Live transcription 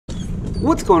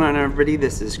What's going on, everybody?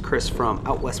 This is Chris from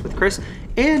Out West with Chris,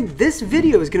 and this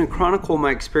video is going to chronicle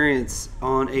my experience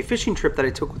on a fishing trip that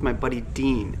I took with my buddy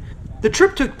Dean. The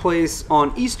trip took place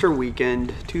on Easter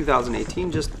weekend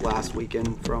 2018, just last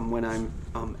weekend from when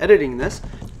I'm editing this.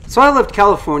 So I left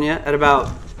California at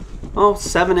about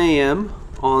 7 a.m.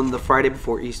 on the Friday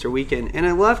before Easter weekend, and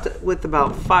I left with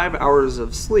about 5 hours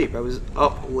of sleep. I was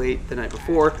up late the night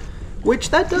before, which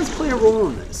that does play a role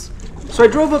in this. So I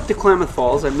drove up to Klamath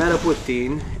Falls, I met up with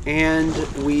Dean, and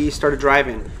we started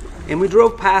driving. And we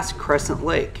drove past Crescent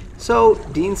Lake. So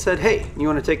Dean said, hey, you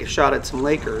want to take a shot at some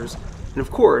Lakers? And of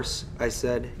course, I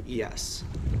said yes.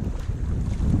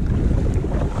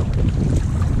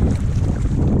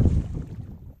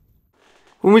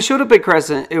 When we showed up at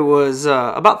Crescent, it was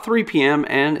about 3 p.m.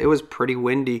 and it was pretty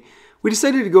windy. We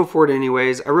decided to go for it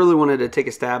anyways. I really wanted to take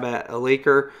a stab at a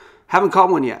Laker. Haven't caught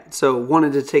one yet, so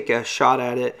wanted to take a shot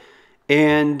at it.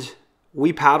 And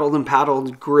we paddled and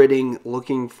paddled, gridding,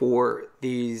 looking for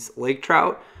these lake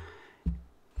trout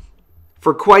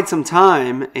for quite some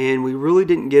time, and we really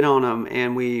didn't get on them,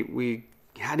 and we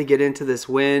had to get into this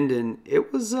wind, and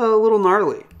it was a little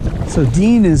gnarly. So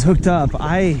Dean is hooked up.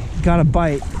 I got a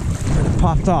bite that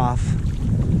popped off.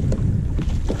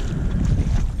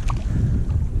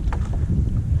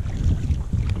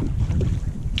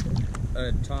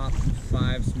 Top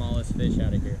 5 smallest fish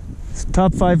out of here. It's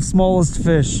top 5 smallest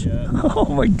fish. Yeah. Oh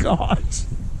my gosh.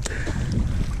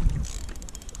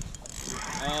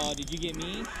 Did you get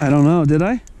me? I don't know, did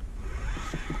I?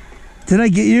 Did I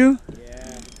get you?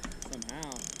 Yeah,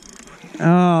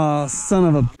 somehow. Oh,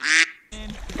 son of a...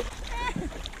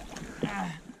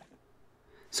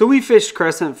 So we fished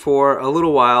Crescent for a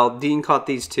little while. Dean caught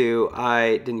these two.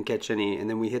 I didn't catch any, and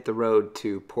then we hit the road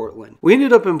to Portland. We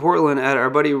ended up in Portland at our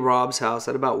buddy Rob's house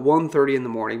at about 1:30 in the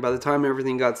morning. By the time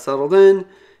everything got settled in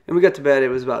and we got to bed, it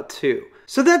was about 2.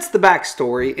 So that's the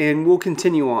backstory, and we'll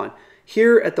continue on.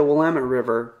 Here at the Willamette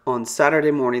River on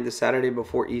Saturday morning, the Saturday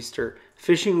before Easter,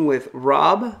 fishing with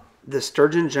Rob, the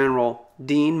Sturgeon General,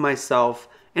 Dean, myself,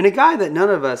 and a guy that none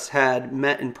of us had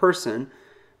met in person,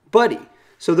 Buddy.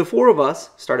 So the 4 of us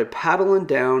started paddling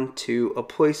down to a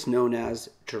place known as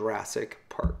Jurassic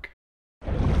Park.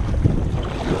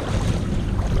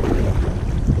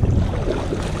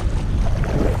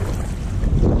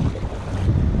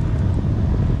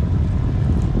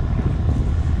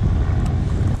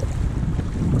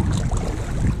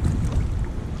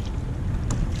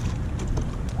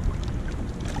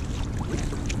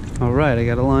 All right, I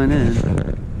got a line in.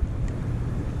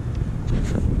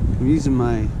 I'm using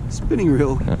my spinning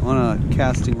reel on a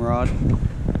casting rod.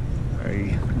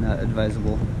 Very not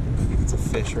advisable. I think it's a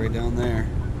fish right down there.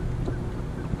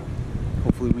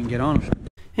 Hopefully we can get on him.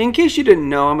 In case you didn't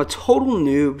know, I'm a total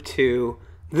noob to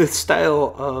the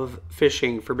style of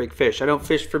fishing for big fish. I don't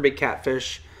fish for big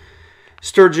catfish,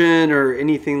 sturgeon, or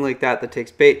anything like that that takes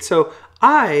bait. So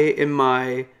I, in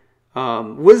my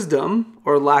wisdom,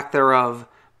 or lack thereof,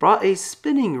 brought a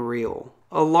spinning reel.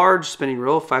 A large spinning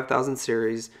reel, 5000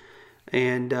 series.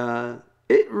 And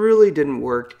it really didn't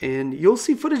work, and you'll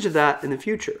see footage of that in the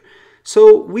future.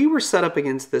 So we were set up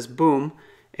against this boom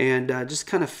and just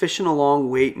kind of fishing along,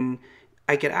 waiting.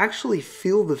 I could actually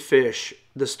feel the fish,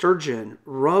 the sturgeon,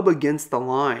 rub against the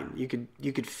line.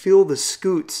 You could feel the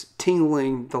scoots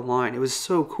tingling the line. It was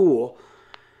so cool,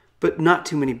 but not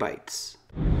too many bites.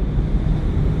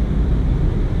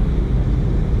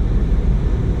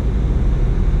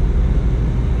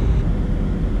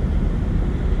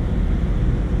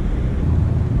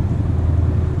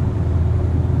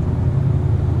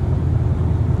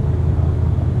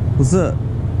 What's up?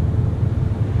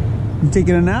 You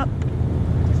taking a nap?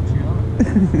 Just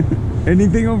chilling.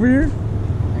 Anything over here?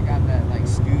 I got that like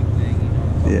scoot thing, you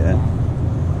know.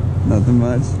 Yeah. Nothing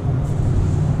much.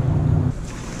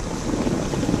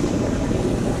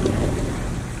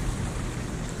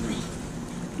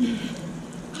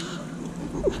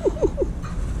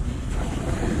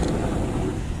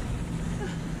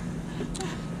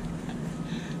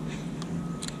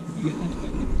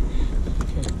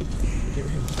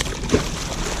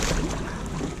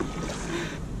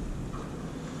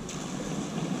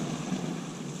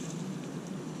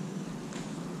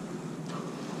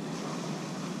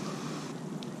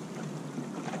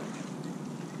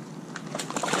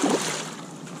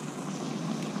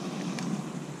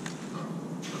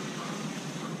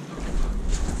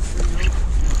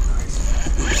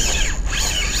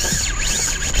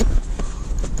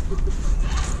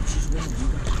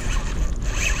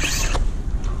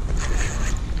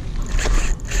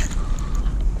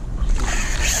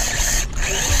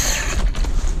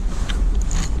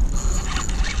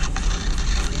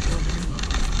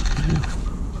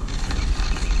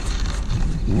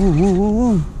 Whoa, whoa, whoa,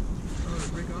 whoa.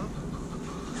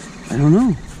 I don't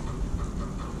know.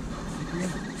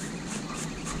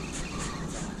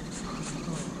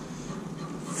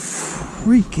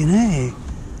 Freaking A.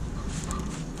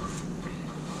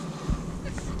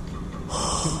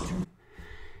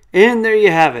 And there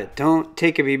you have it. Don't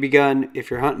take a BB gun if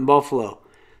you're hunting buffalo.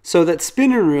 So that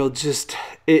spinning reel just,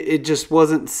 it just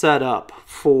wasn't set up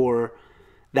for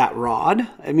that rod.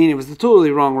 I mean, it was the totally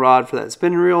wrong rod for that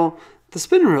spinning reel. The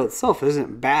spinning reel itself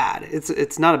isn't bad.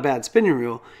 It's not a bad spinning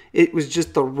reel. It was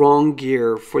just the wrong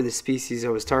gear for the species I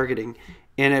was targeting,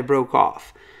 and I broke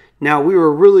off. Now, we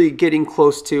were really getting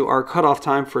close to our cutoff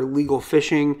time for legal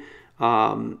fishing,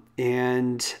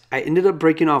 and I ended up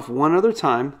breaking off one other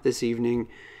time this evening.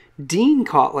 Dean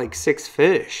caught like 6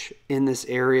 fish in this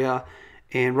area,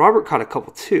 and Robert caught a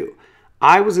couple too.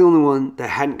 I was the only one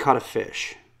that hadn't caught a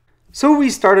fish. So we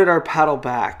started our paddle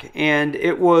back, and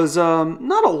it was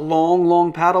not a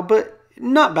long paddle, but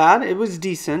not bad. It was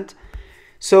decent.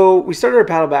 So we started our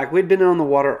paddle back. We'd been on the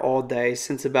water all day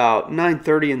since about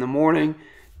 9:30 in the morning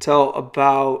till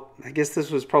about, I guess this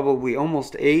was probably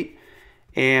almost 8.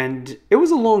 And it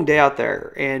was a long day out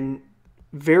there, and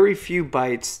very few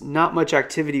bites, not much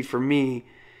activity for me.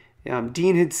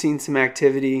 Dean had seen some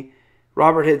activity.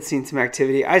 Robert had seen some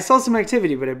activity. I saw some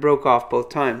activity, but I broke off both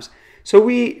times. So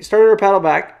we started our paddle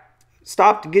back,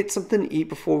 stopped to get something to eat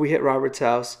before we hit Robert's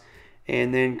house,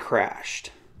 and then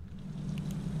crashed.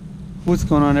 What's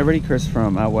going on, everybody? Chris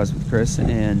from Out West with Chris,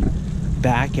 and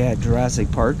back at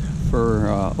Jurassic Park for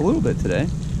a little bit today.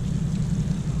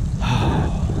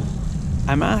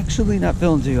 I'm actually not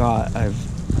feeling too hot.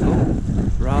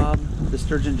 Rob, the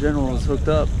Sturgeon General, is hooked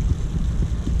up.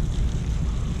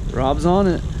 Rob's on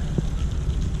it.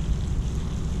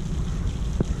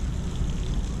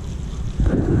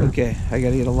 Okay, I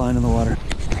gotta get a line in the water.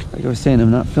 Like I was saying, I'm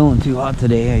not feeling too hot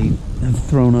today. I have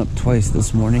thrown up twice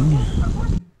this morning.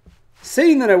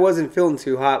 Saying that I wasn't feeling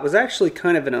too hot was actually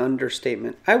kind of an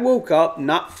understatement. I woke up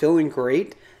not feeling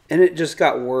great, and it just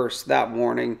got worse that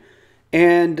morning.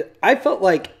 And I felt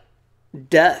like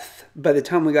death by the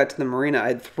time we got to the marina.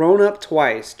 I'd thrown up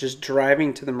twice just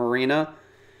driving to the marina,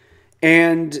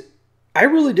 and I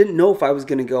really didn't know if I was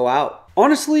going to go out.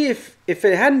 Honestly, if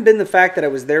it hadn't been the fact that I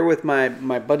was there with my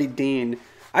buddy Dean,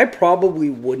 I probably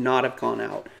would not have gone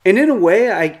out. And in a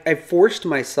way, I forced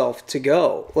myself to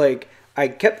go. Like, I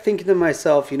kept thinking to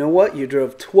myself, you know what? You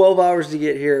drove 12 hours to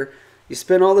get here. You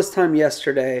spent all this time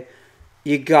yesterday.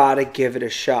 You gotta give it a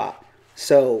shot.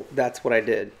 So that's what I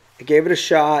did. I gave it a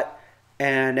shot,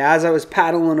 and as I was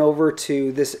paddling over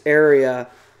to this area,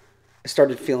 I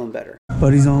started feeling better.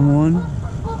 Buddy's on one.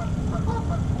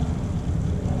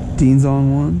 Dean's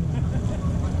on one.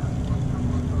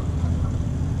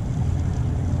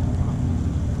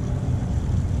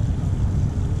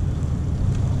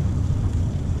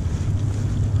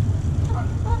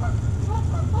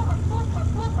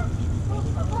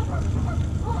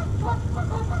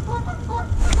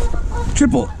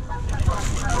 Triple.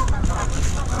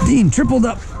 Dean tripled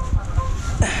up.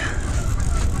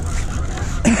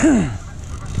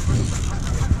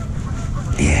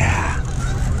 Yeah.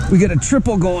 We got a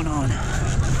triple going on.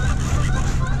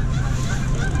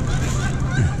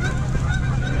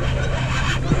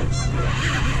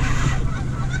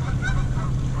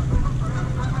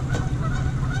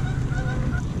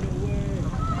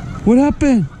 What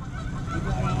happened?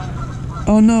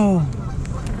 Oh no.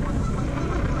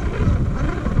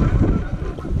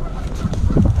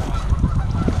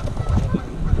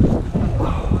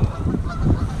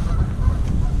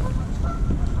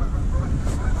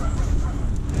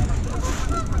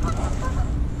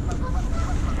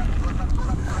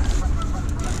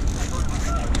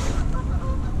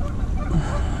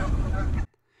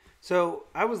 So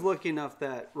I was lucky enough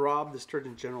that Rob, the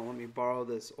Sturgeon General, let me borrow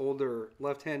this older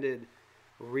left-handed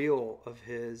reel of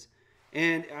his,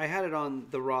 and I had it on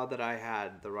the rod that I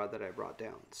had, the rod that I brought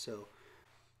down. So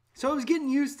I was getting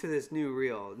used to this new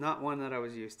reel, not one that I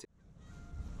was used to.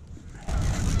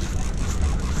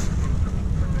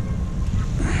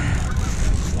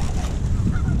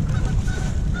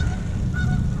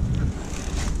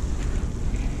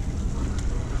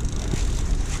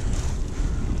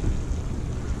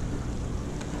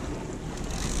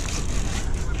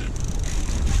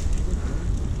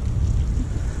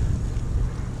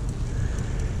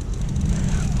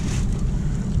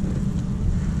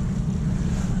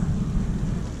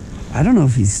 I don't know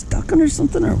if he's stuck under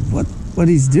something or what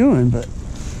he's doing, but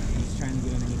He's trying to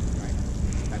get underneath the right.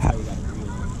 That's how we got it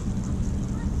reeled.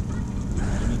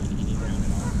 You need ground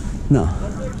at all. no.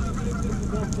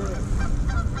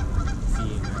 See,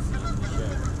 you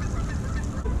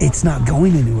should. It's not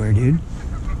going anywhere, dude.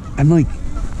 I'm like,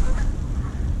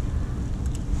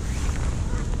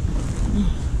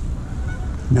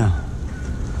 no.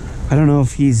 I don't know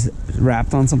if he's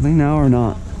wrapped on something now or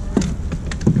not.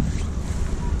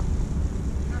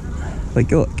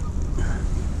 Like, look.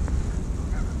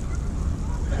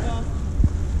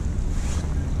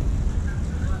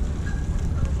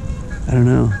 I don't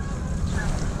know.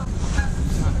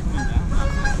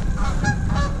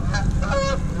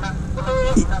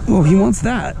 Oh, he wants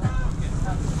that.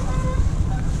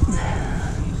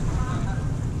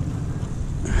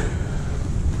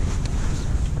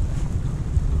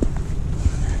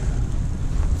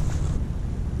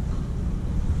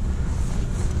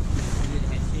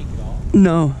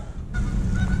 No.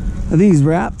 I think he's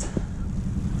wrapped.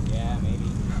 Yeah, maybe.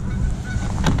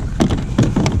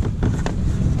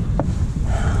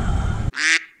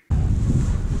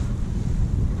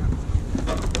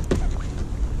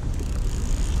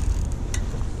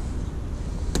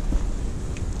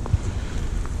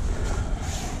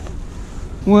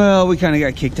 Well, we kind of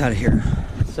got kicked out of here,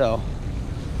 so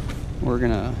we're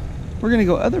gonna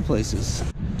go other places.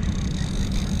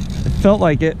 It felt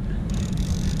like it.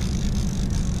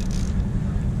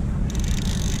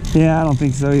 Yeah, I don't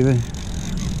think so either.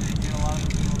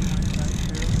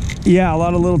 Yeah, a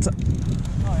lot of little. Oh,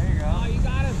 there you go. Oh, you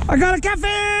got it. I got a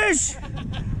catfish!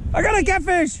 I got a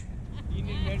catfish! You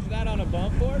didn't measure that on a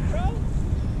bump board, bro?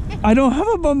 I don't have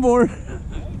a bum board. No,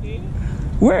 you did.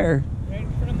 Where? Right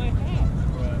in front of my hat,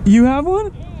 bro. You have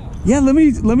one? Yeah. Yeah,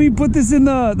 let me put this in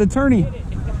the tourney.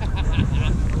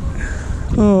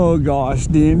 Oh gosh,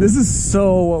 Dean, this is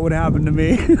so what would happen to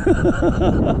me.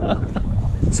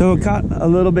 So I caught a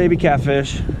little baby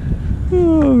catfish.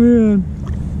 Oh man.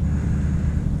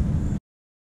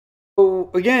 So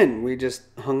again, we just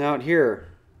hung out here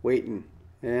waiting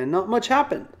and not much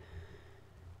happened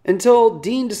until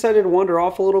Dean decided to wander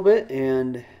off a little bit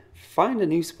and find a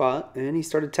new spot, and he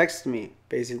started texting me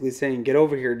basically saying, "Get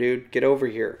over here, dude, get over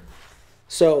here."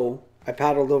 So I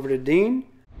paddled over to Dean.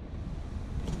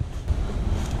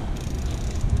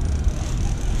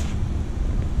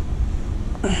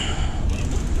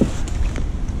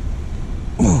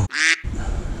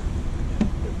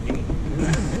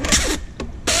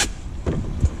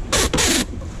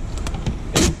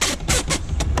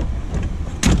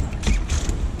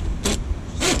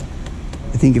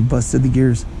 I think it busted the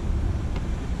gears.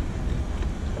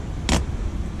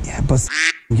 Yeah, it busted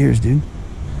the gears, dude.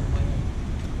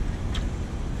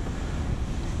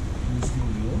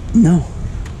 No.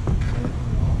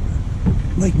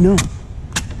 Like, no.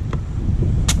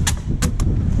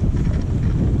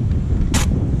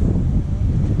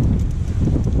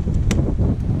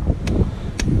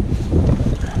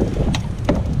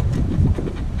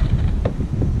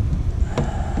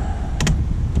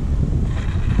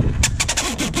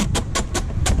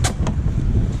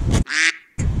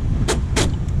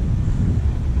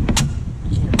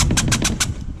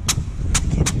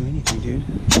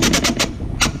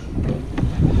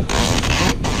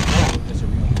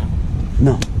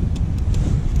 No.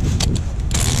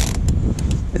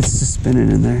 It's just spinning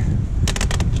in there.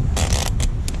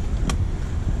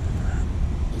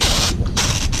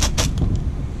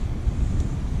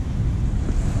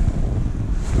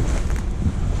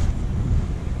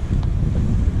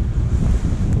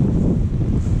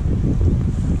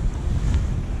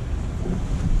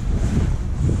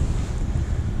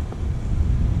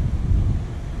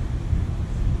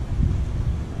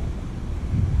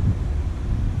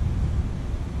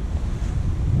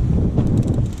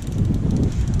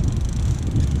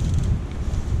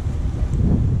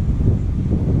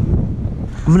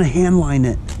 I'm gonna hand line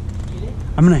it.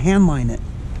 I'm gonna hand line it.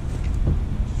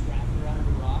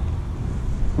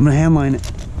 I'm gonna hand line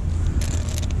it.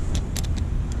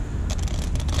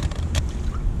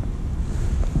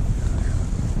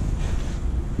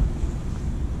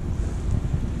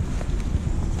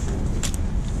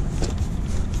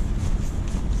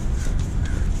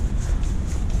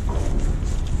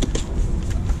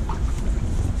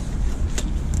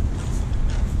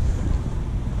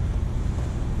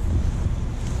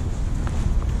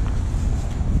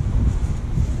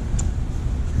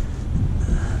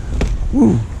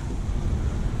 Woo.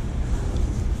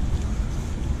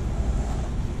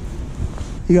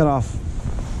 He got off.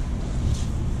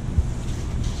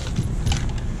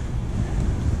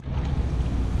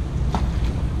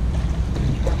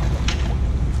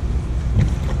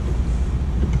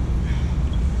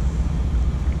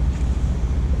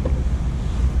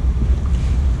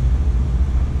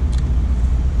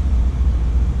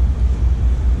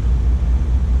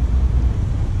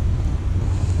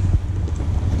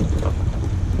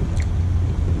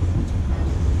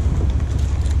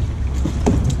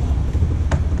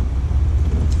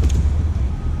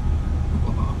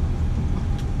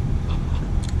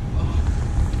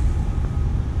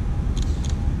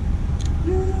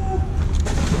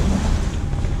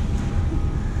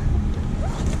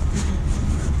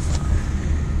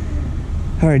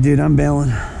 All right, dude, I'm bailing.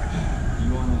 You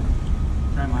wanna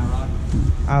try my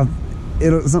rod?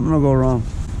 Something will go wrong.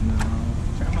 No,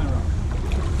 try my rod.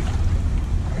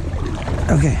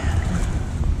 Okay.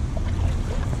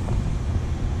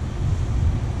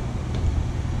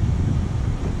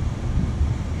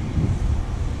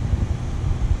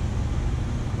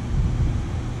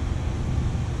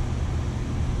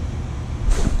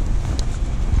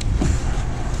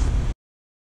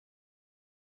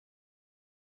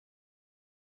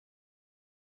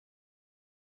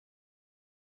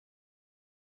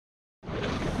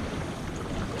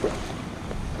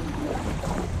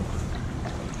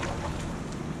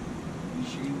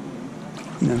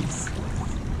 No.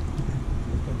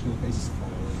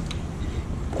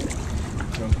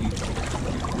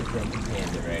 Grumpy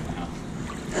panda right now.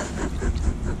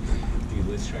 Dude,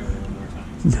 let's try one more time.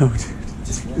 No, dude.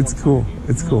 Just one It's more cool. time, dude.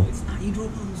 It's No, cool. It's not. You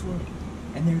drove all this way,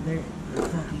 and they're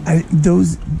fucking.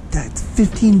 That's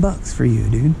 $15 for you,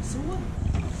 dude. So what?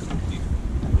 Dude,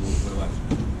 what about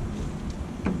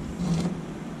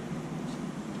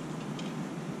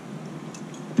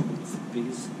it's the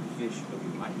biggest fish of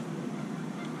your life.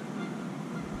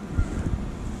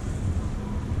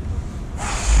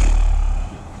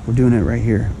 We're doing it right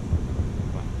here.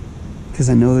 Because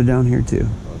I know they're down here too.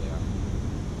 Oh, they are.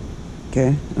 Okay?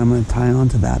 And I'm going to tie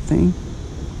onto that thing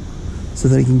so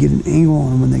that I can get an angle on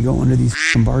them when they go under these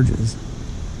f***ing barges.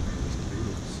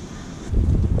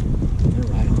 They're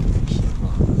right on the key.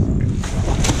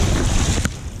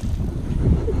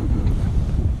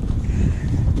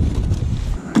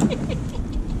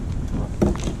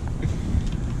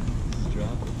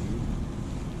 Drop it, dude.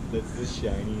 That's the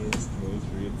shiniest, most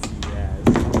ritzy ass.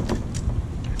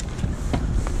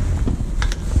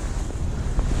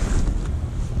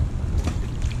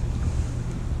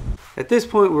 At this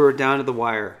point, we were down to the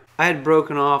wire. I had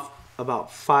broken off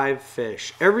about 5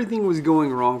 fish. Everything was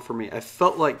going wrong for me. I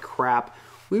felt like crap.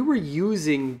 We were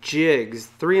using jigs,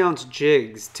 3-ounce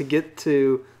jigs, to get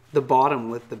to the bottom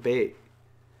with the bait.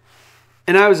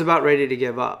 And I was about ready to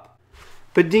give up.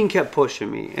 But Dean kept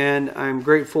pushing me, and I'm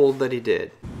grateful that he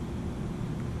did.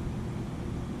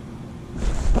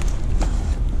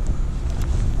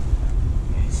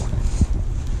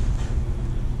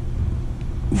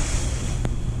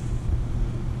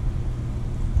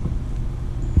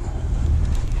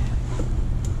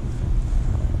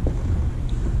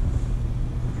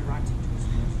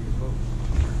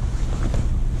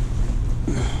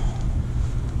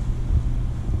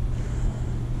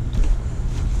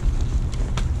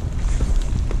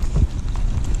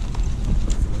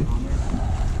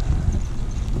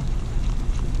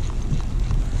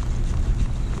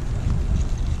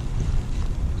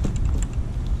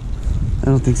 I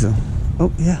don't think so.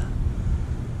 Oh, yeah.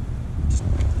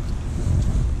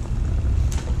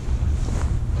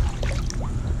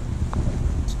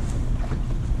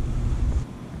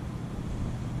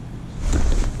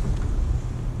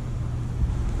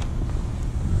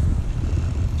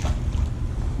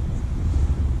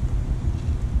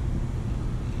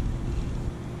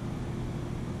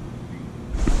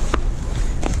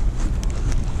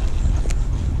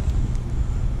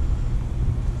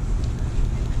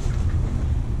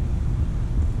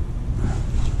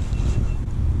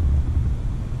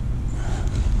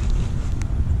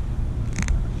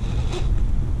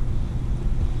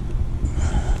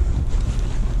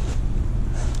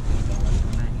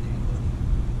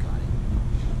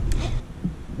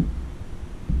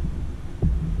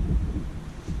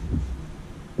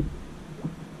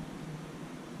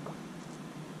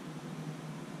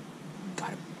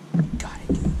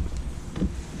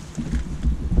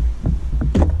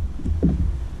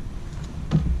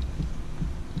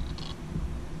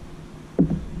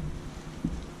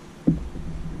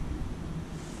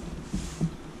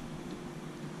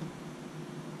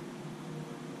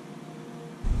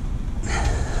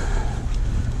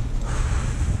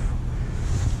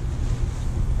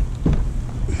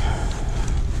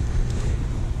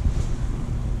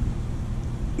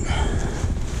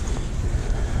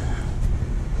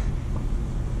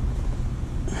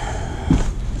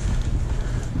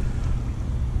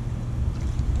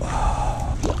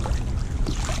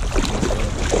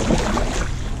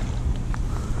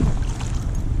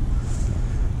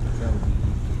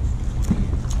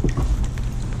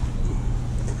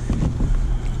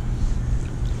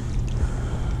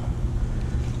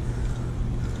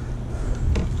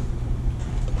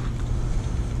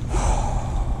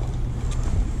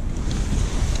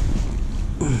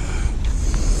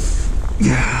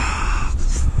 Yeah.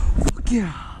 Fuck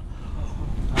yeah.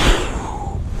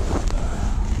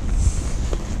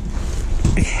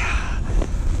 Yeah.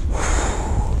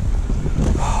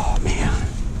 Oh, man.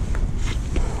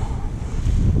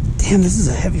 Damn, this is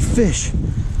a heavy fish.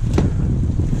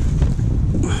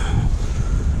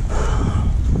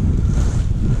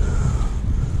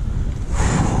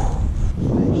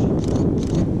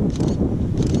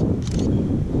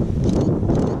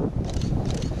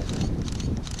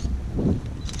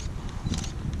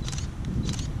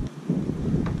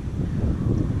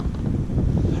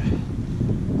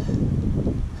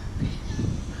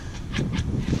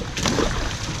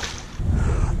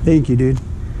 Thank you, dude.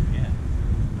 Yeah.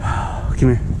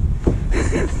 Come here.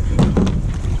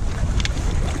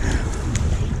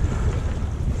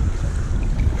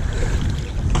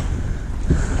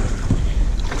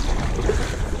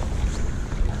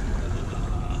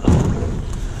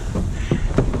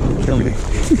 Kill me.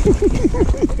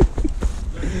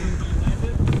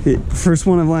 First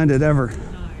one I've landed ever.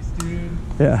 Nice, dude.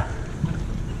 Yeah.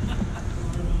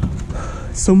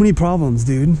 So many problems,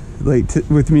 dude. Like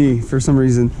with me for some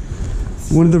reason.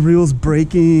 One of the reels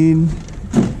breaking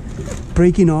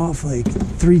off like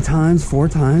 3 times, 4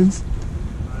 times.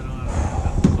 I don't have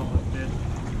a solid fit.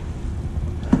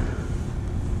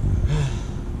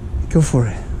 Go for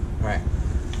it. Alright.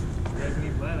 You guys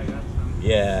need lead? I got some.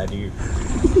 Yeah, dude.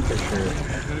 For sure.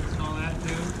 Hooks and all that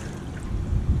too.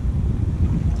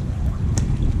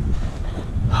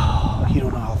 You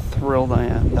don't know how thrilled I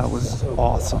am. That was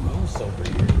awesome. So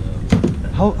pretty good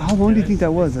though. How long do you think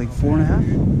that was? Like 4.5?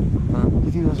 Huh? Do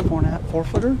you think that was 4.5, 4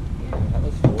 footer? Yeah, that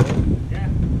was 4. Yeah.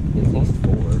 At least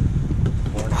 4.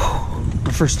 4.5.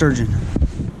 Or for sturgeon?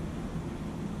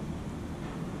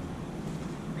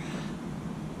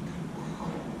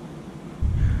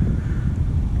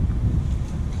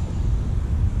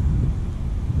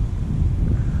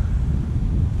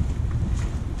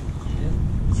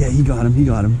 Yeah, he got him. He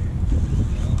got him.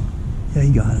 Yeah,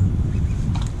 he got him.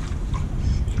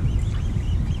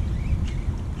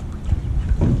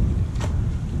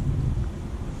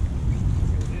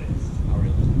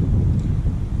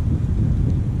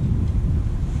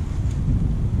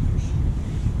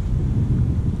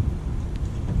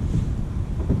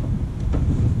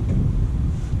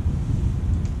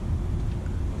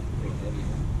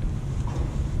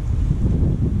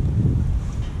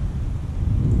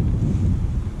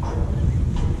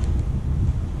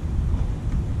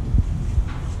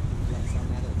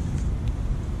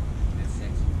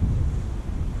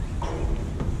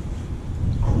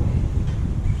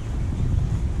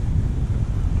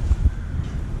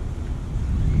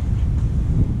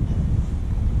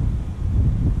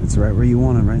 It's right where you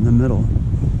want it, right in the middle.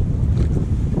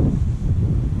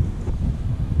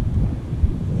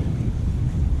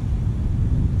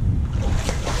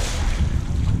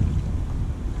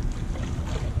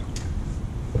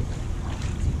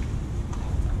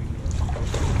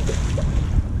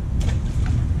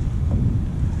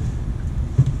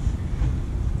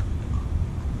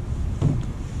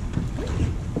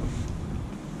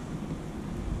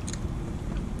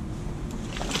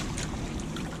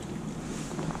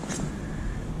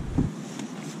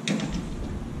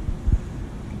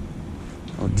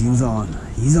 Oh, Dean's on.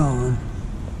 He's on.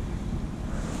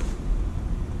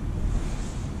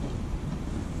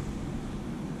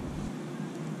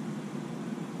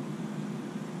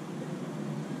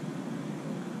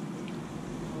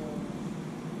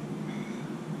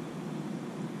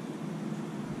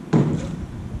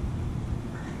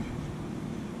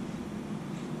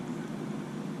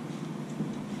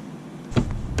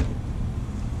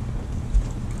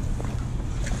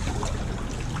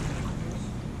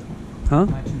 Huh?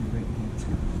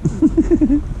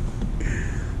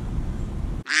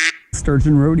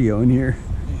 Sturgeon rodeo in here.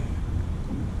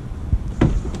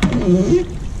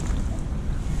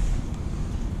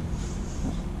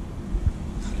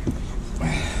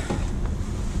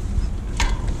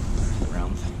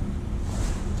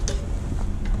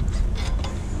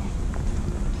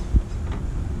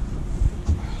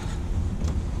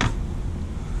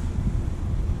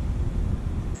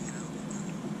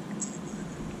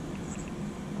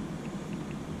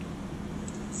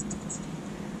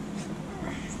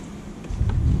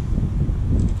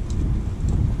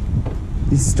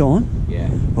 He's still on? Yeah.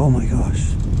 Oh my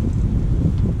gosh.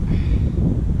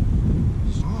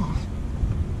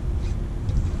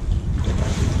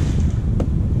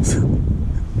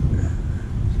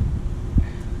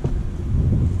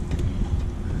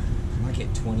 I might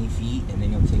get 20 feet and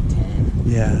then you'll take 10.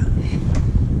 Yeah.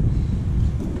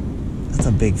 That's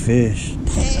a big fish.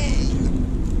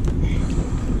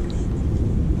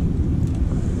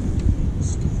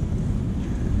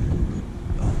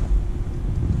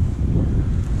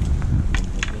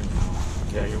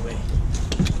 Yeah, your way.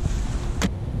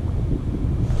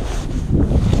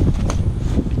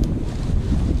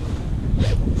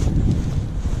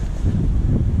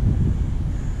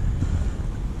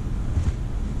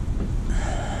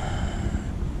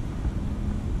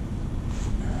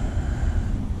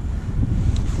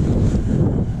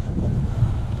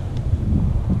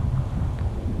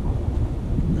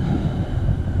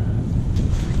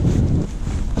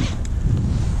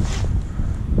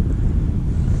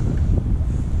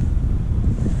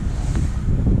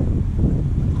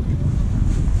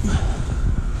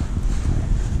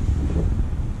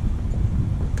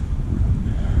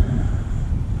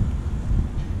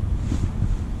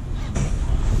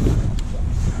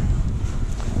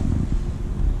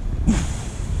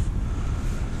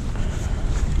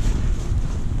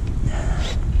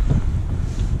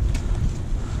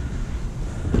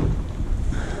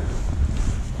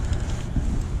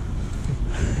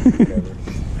 Whatever.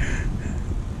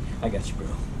 I got you, bro.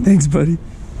 Thanks, buddy.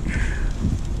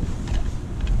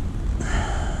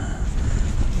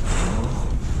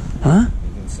 Huh?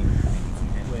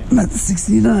 I'm at the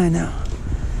 69 now.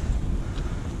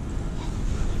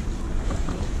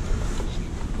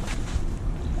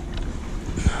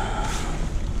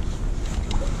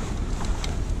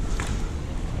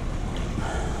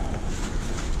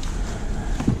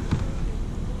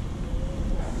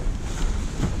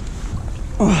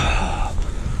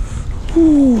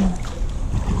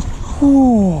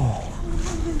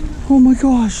 Oh my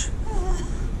gosh.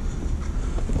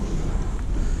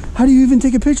 How do you even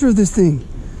take a picture of this thing?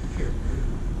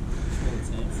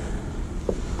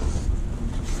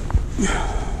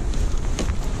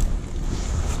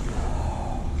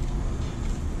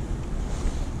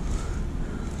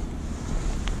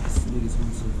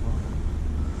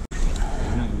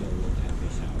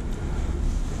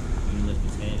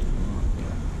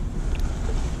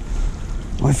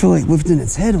 Well, I feel like lifting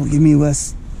its head will give me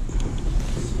less.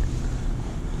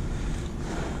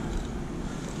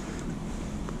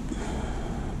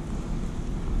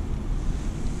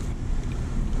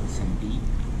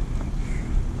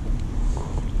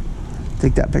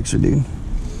 Take that picture, dude.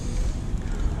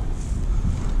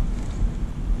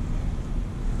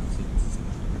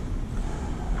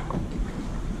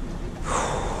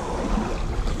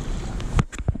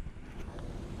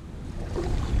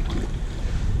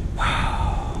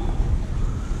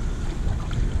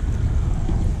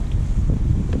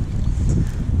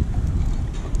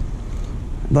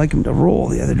 I'd like him to roll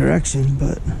the other direction,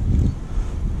 but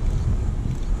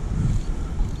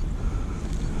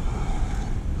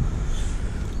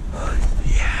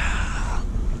yeah.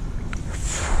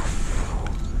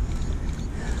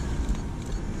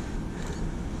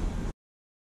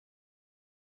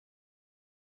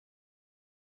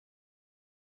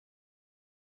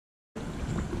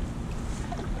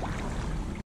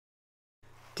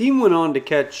 Dean went on to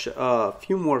catch a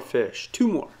few more fish, 2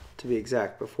 more to be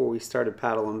exact, before we started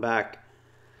paddling back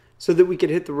so that we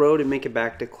could hit the road and make it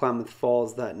back to Klamath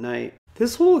Falls that night.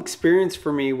 This whole experience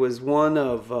for me was one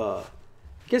of, I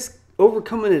guess,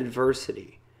 overcoming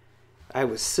adversity. I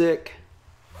was sick.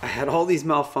 I had all these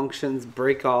malfunctions,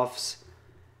 break-offs,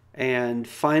 and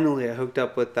finally I hooked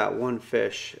up with that one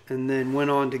fish and then went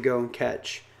on to go and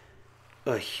catch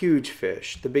a huge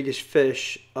fish, the biggest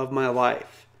fish of my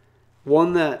life.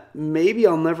 One that maybe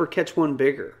I'll never catch one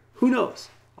bigger. Who knows?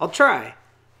 I'll try,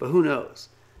 but who knows?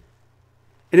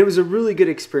 And it was a really good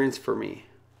experience for me.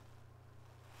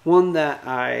 One that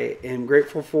I am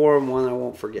grateful for and one I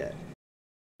won't forget.